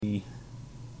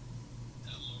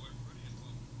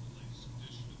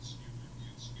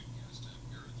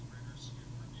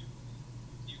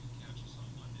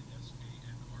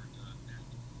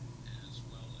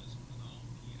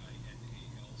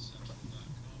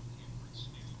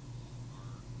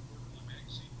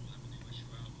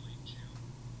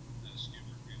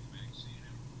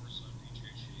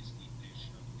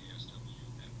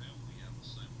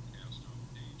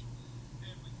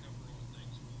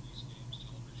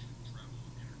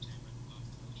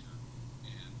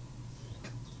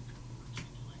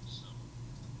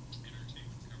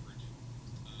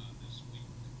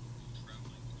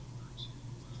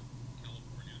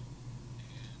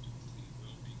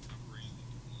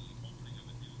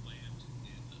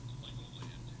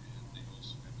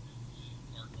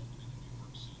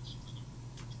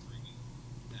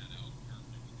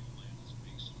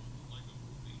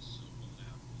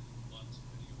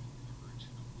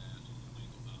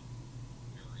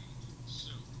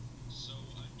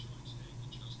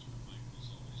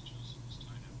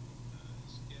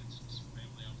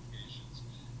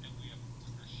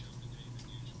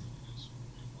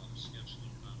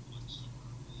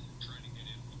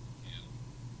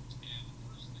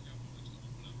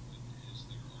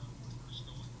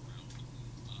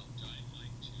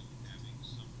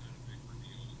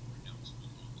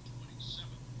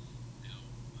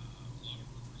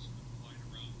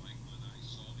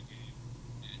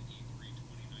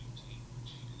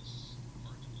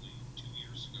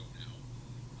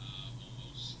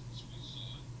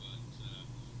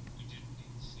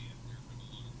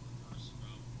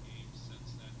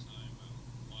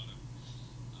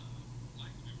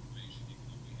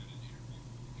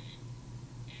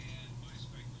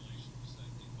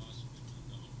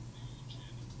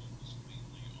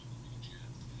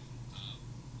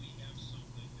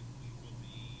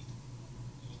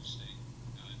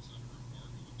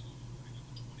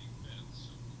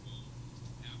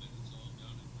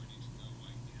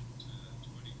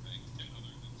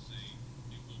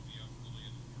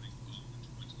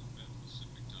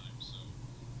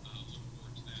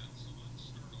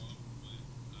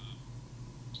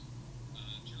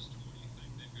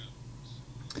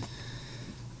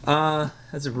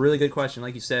That's a really good question.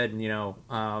 Like you said,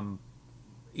 E3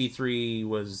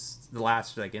 was the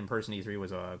last like in person E3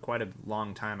 was quite a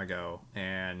long time ago,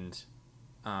 and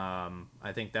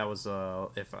I think that was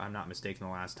if I'm not mistaken,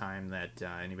 the last time that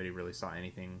anybody really saw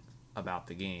anything about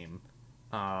the game.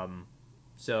 Um,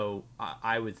 so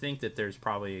I would think that there's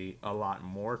probably a lot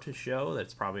more to show.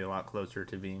 That's probably a lot closer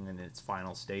to being in its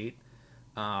final state.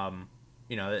 Um,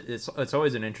 it's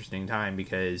always an interesting time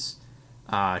because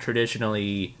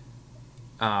traditionally,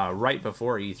 right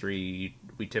before E3,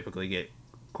 we typically get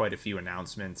quite a few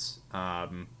announcements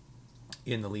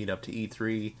in the lead up to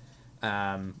E3.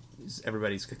 Um,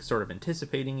 Everybody's sort of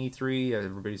anticipating E3.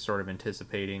 Everybody's sort of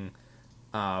anticipating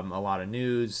a lot of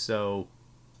news. So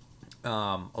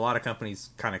a lot of companies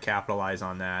kind of capitalize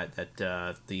on that. That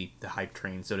the hype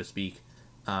train, so to speak,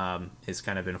 is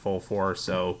kind of in full force.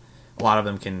 So a lot of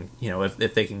them can,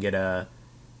 if they can get a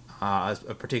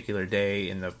particular day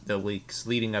in the weeks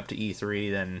leading up to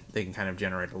E3, then they can kind of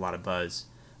generate a lot of buzz.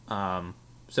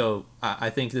 So I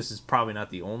think this is probably not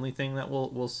the only thing that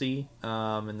we'll see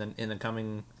in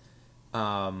the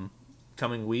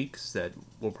coming weeks. That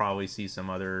we'll probably see some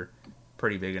other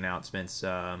pretty big announcements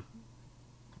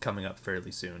coming up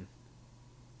fairly soon.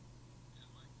 Yeah,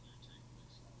 my clear take was,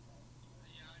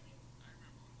 yeah, I mean, I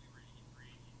remember when we were at E3,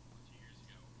 2 years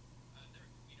ago, we had that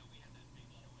big showing of the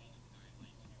guy in Lane 2,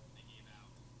 and they gave out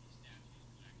these statues,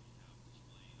 which I actually have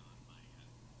displayed on one of my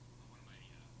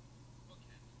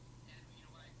bookends. And, when we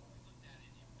looked at it, I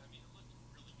mean, it looked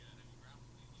really good. I mean,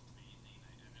 graphically, it looked amazing.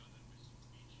 I know that it was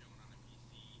being shown on a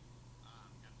PC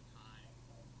at the time,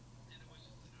 and it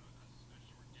was just a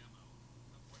short demo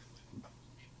of what it was capable of.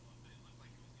 But it looked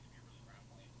like it was going to be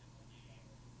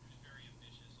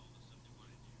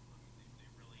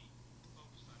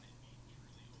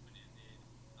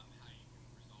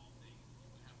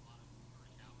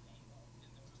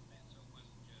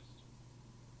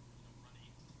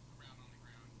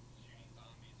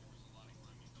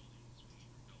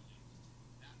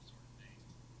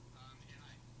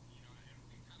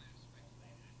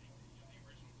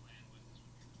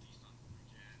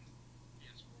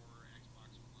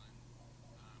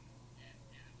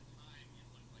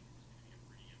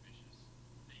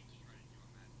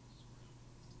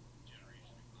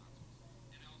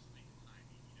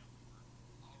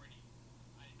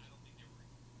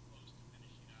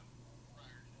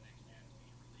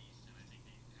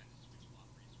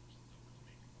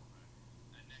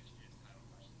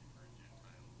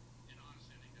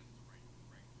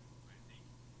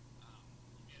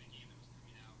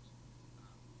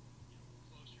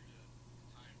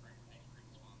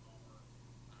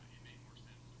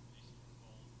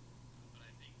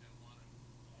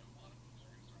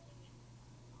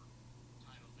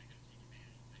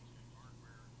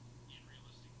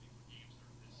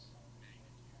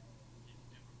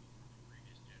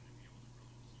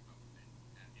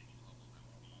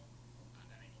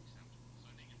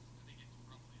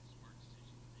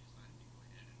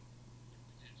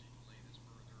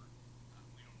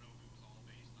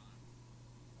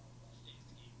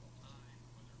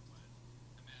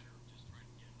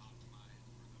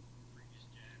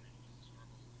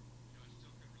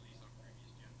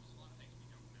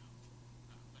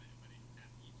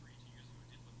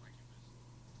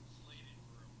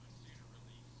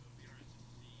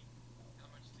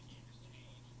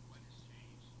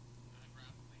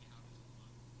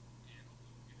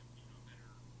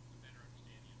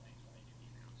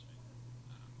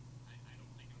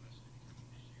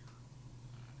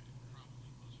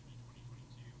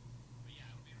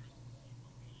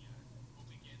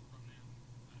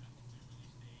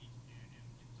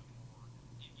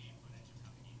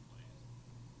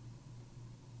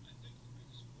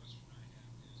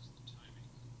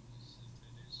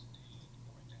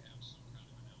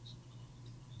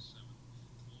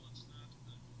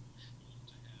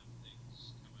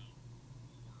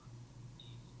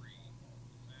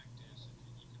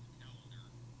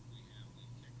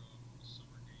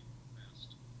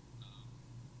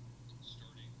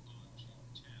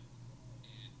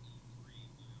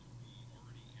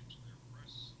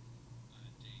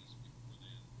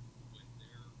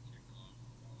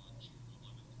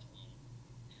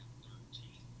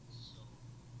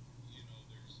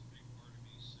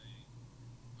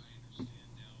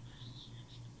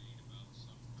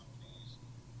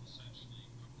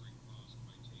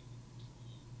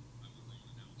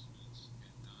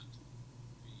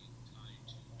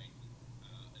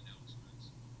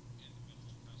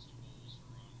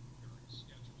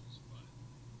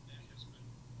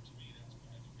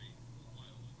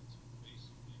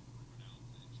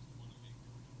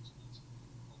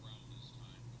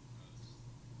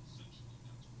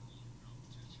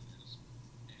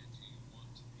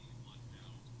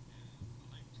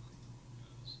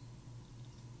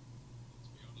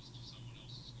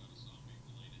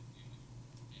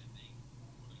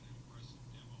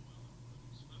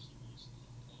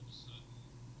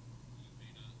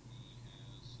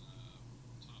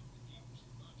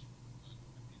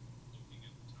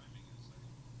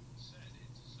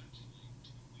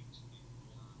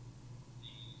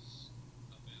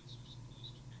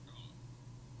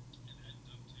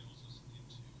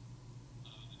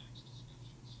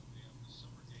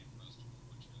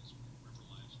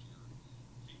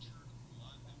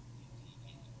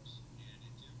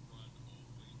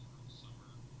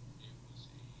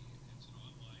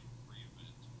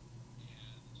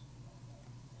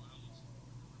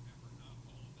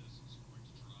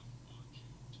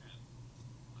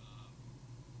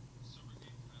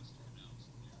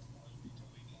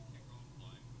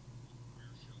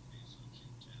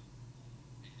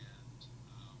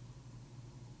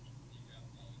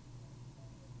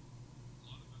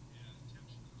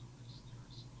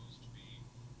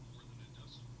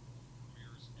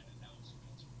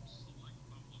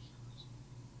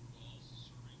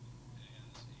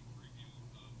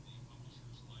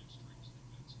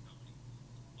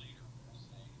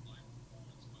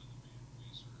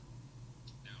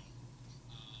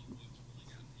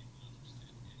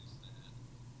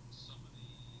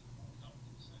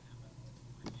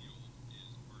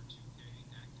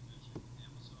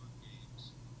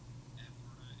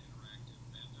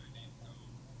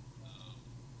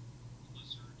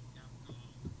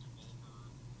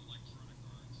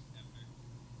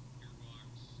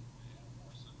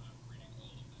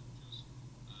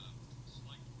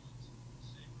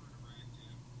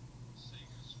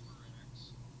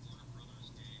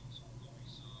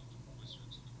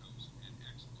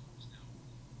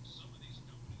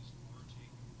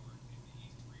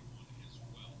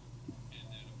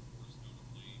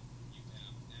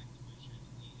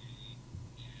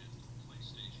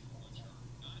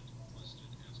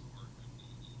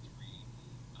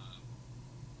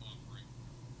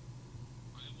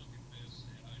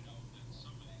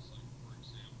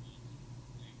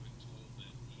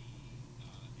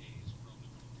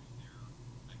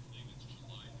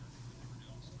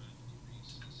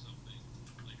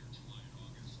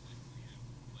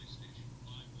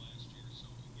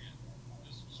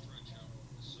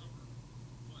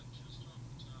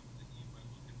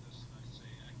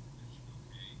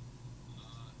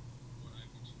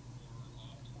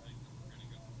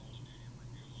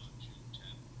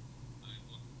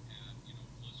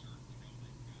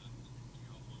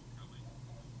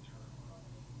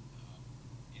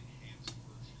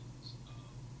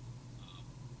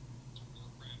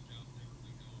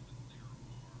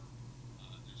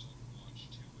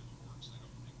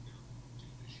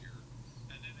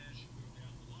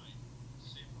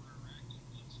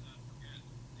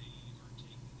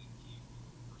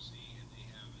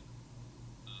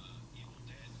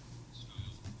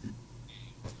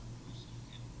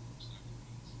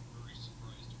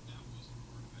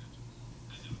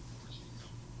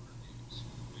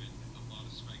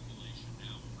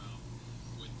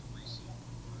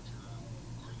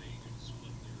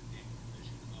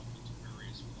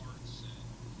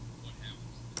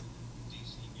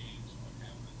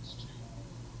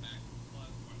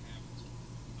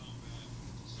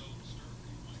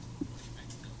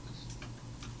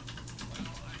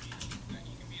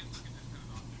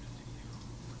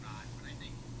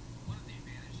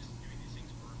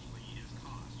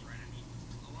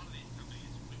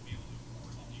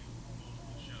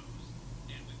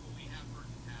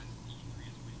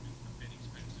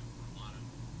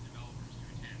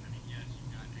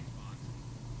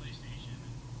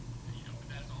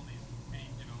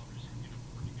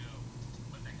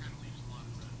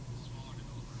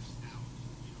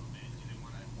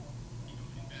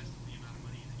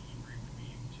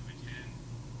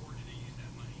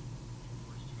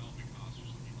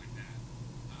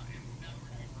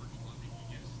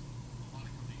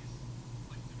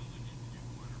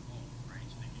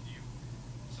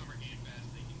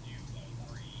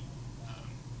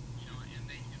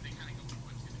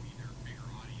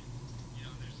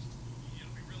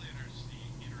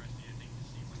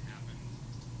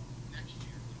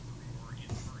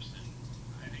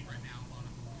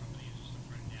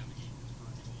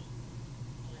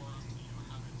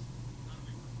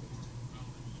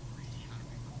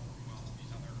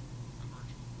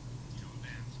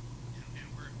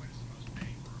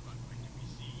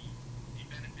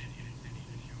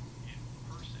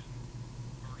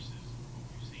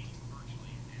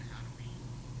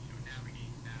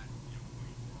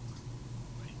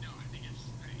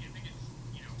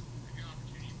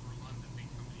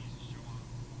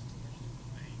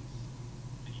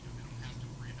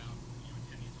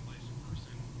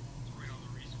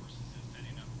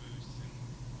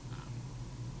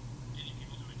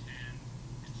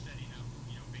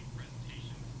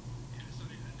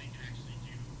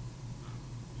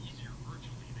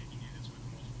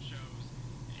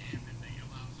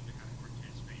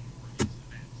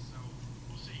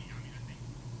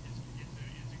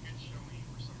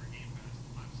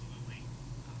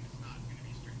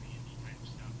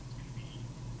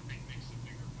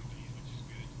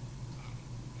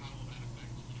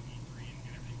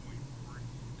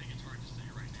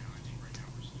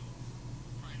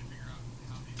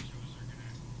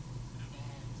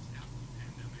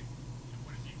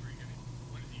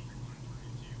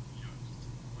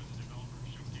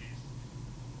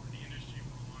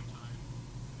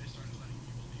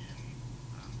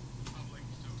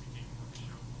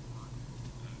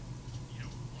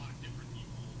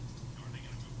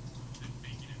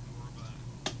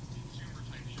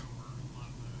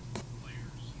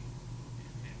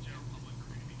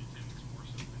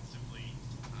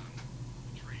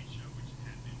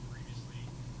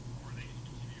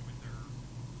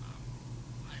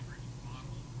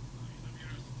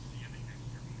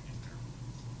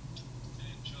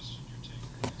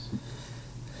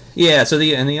Yeah. So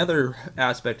the other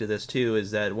aspect of this too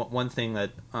is that one thing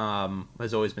that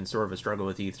has always been sort of a struggle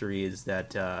with E3 is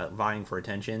that vying for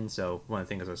attention. So one of the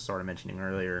things I was sort of mentioning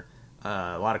earlier,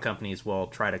 a lot of companies will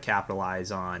try to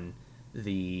capitalize on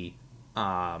the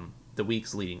the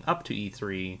weeks leading up to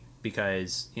E3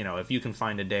 because if you can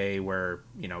find a day where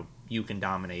you can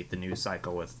dominate the news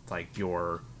cycle with like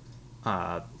your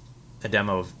a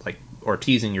demo of like or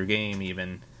teasing your game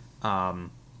even,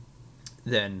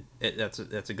 then that's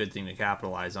a good thing to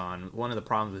capitalize on. One of the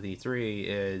problems with E3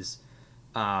 is,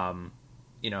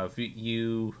 if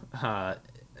you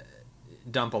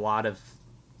dump a lot of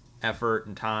effort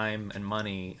and time and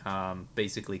money,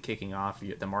 basically kicking off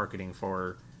the marketing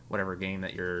for whatever game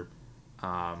that you're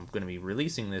going to be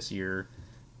releasing this year,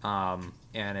 and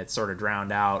it's sort of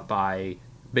drowned out by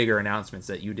bigger announcements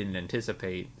that you didn't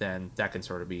anticipate, then that could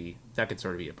sort of be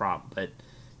a problem. But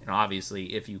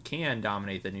obviously, if you can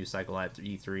dominate the news cycle at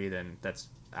E3, then that's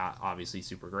obviously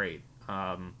super great.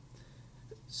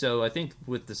 So I think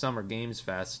with the Summer Games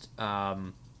Fest,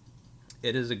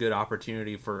 it is a good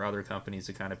opportunity for other companies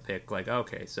to kind of pick like,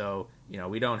 okay, so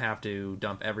we don't have to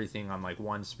dump everything on like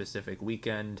one specific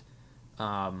weekend.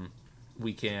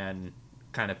 We can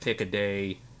kind of pick a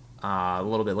day a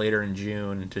little bit later in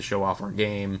June to show off our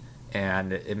game,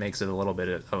 and it makes it a little bit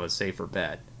of a safer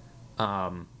bet.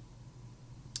 Um,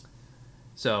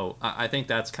 so I think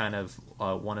that's kind of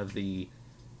one of the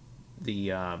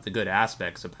good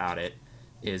aspects about it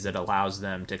is it allows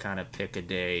them to kind of pick a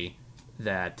day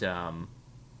that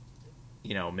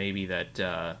maybe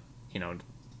that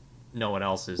no one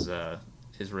else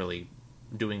is really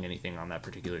doing anything on that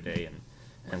particular day,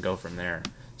 and go from there.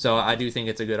 So I do think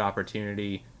it's a good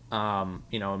opportunity.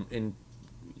 In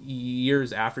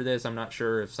years after this, I'm not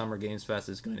sure if Summer Games Fest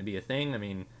is going to be a thing. I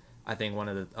mean, I think one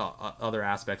of the other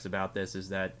aspects about this is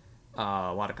that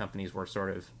a lot of companies were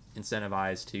sort of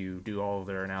incentivized to do all of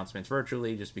their announcements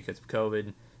virtually just because of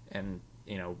COVID, and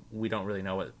we don't really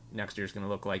know what next year's going to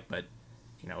look like, but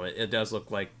it does look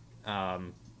like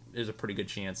there's a pretty good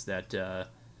chance that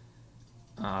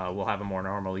we'll have a more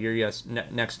normal year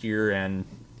next year, and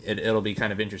it'll be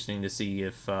kind of interesting to see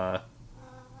if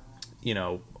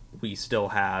we still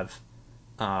have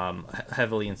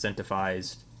heavily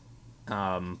incentivized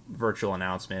virtual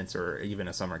announcements or even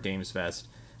a Summer Games Fest.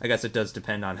 I guess it does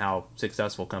depend on how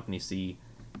successful companies see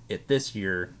it this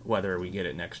year, whether we get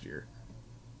it next year.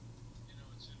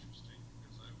 It's interesting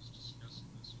because I was discussing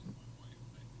this with my wife,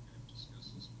 and I think I've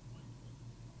discussed this with Mike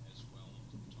as well.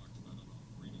 We talked about it on the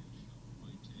radio show.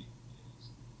 My take is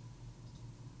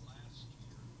last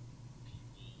year people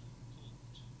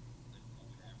hoped that we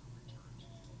would have a return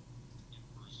to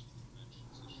in-person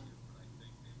conventions this year, but I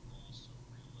think they were also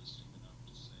realistic enough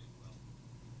to say, well,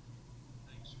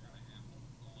 things are going to happen.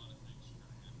 A lot of things are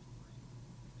going to have to break.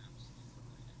 Absolutely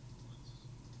right. Let's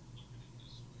look at it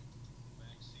this way.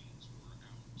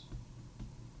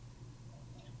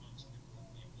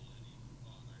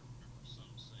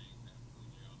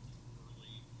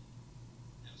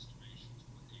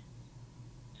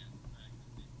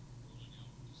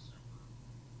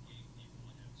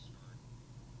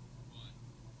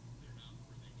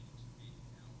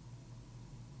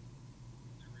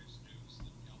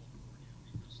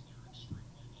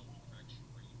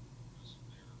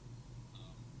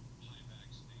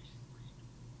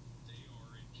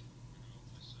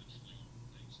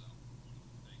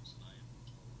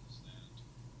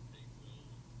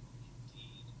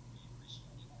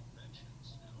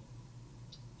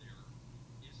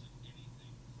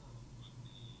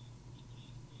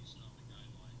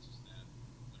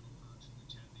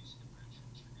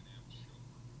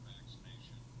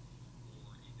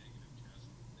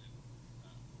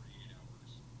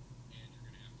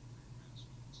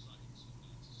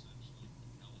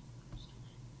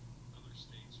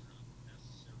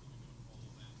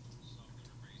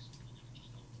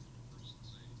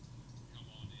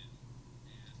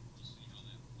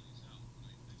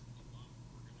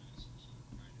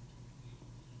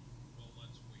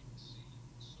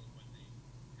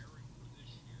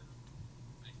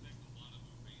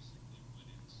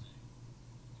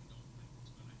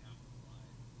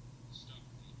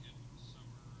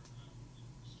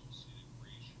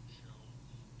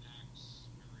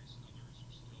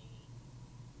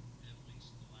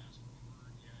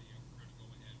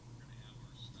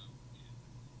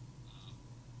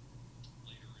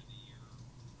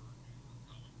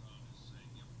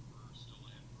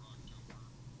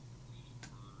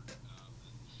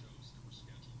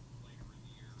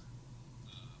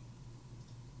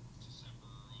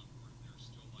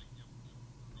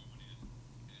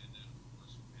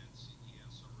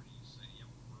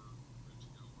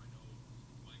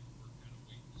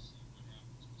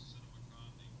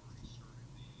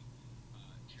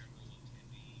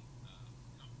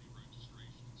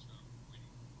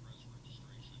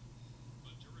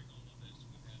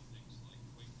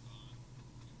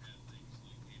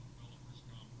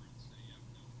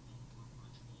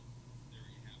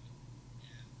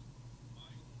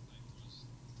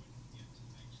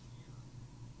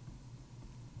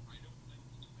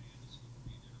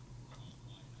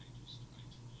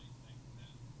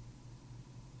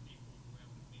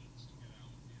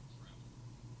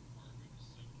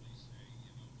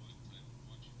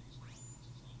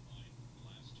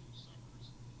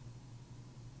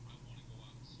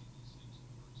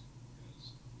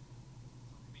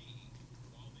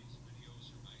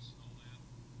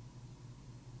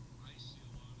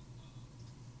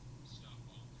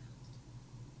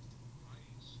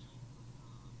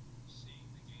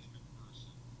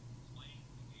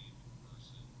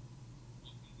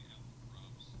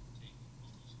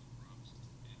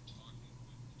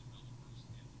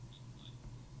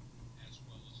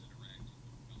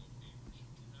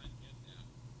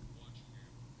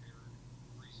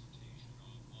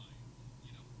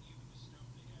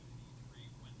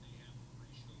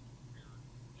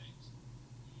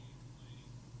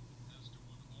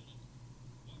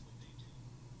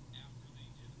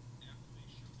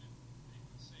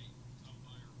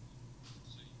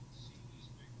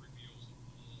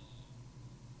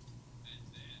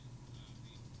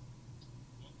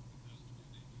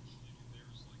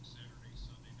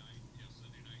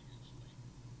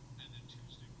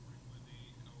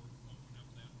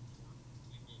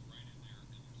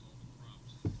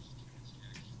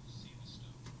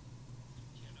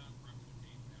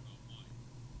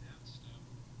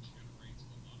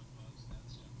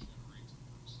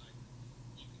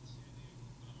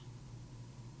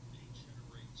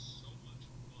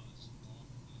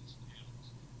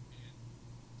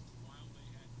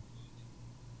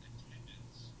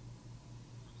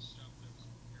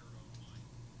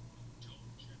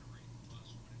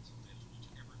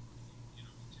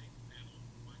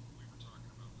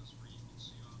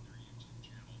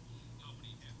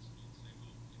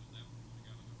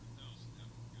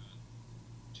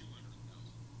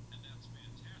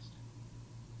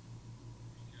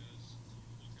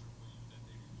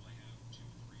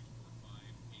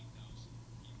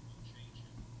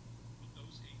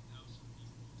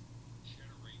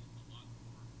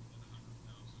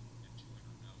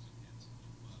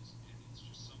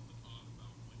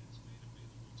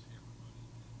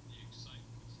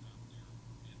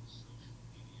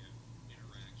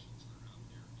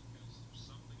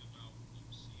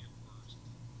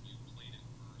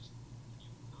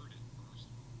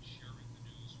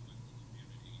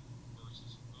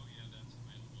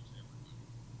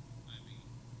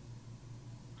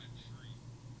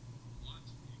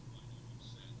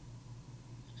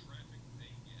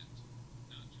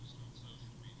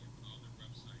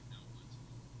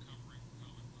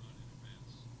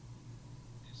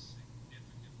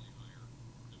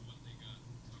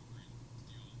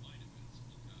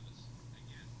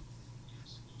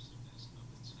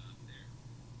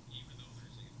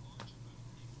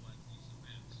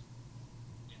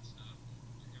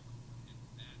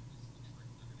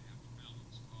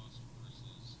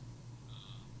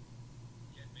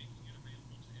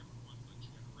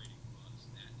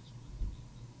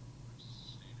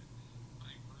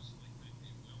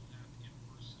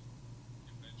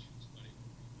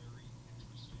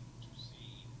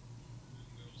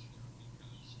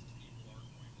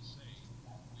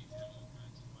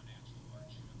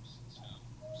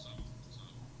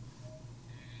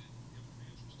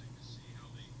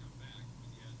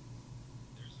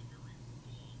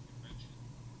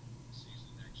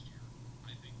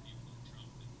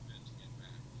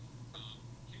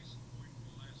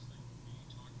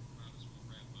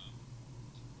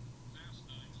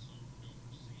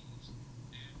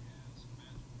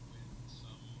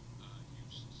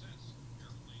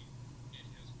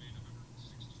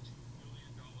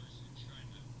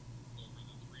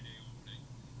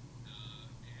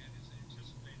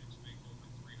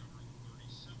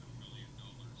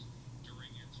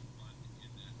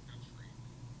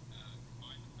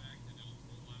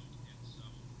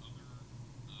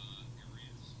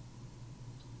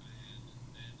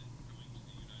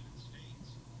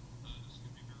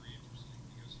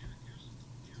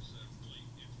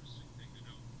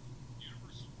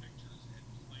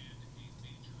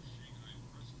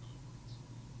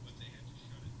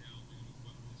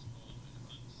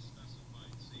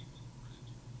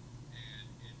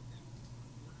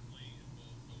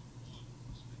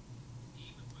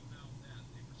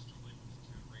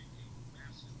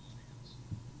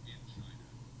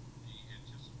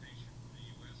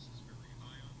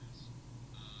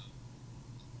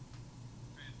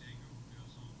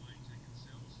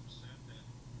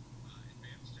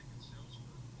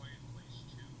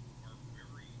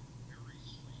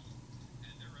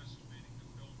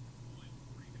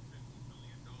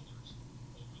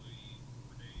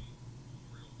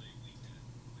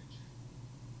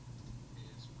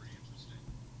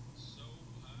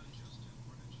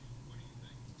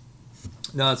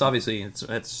 No, it's obviously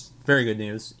it's very good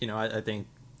news. I think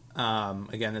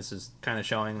again this is kind of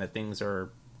showing that things are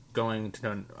going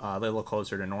to a little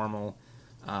closer to normal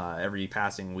every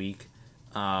passing week.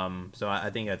 So I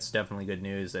think that's definitely good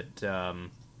news that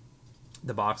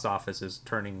the box office is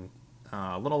turning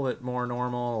a little bit more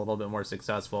normal, a little bit more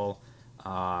successful.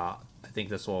 I think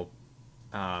this will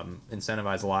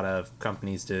incentivize a lot of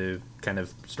companies to kind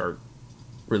of start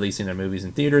releasing their movies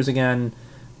in theaters again.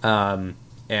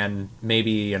 And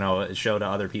maybe show to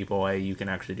other people, hey, you can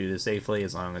actually do this safely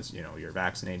as long as you're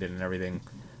vaccinated and everything.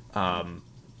 Um,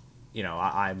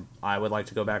 I would like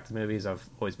to go back to the movies. I've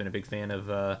always been a big fan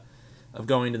of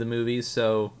going to the movies,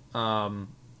 so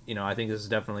I think this is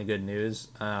definitely good news.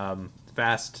 The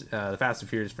Fast and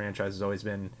Furious franchise has always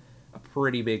been a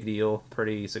pretty big deal,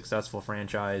 pretty successful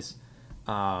franchise.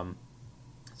 Um,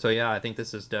 so yeah, I think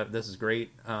this is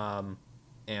great,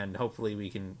 and hopefully we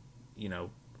can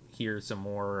hear some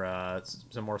more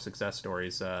success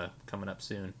stories coming up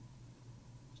soon.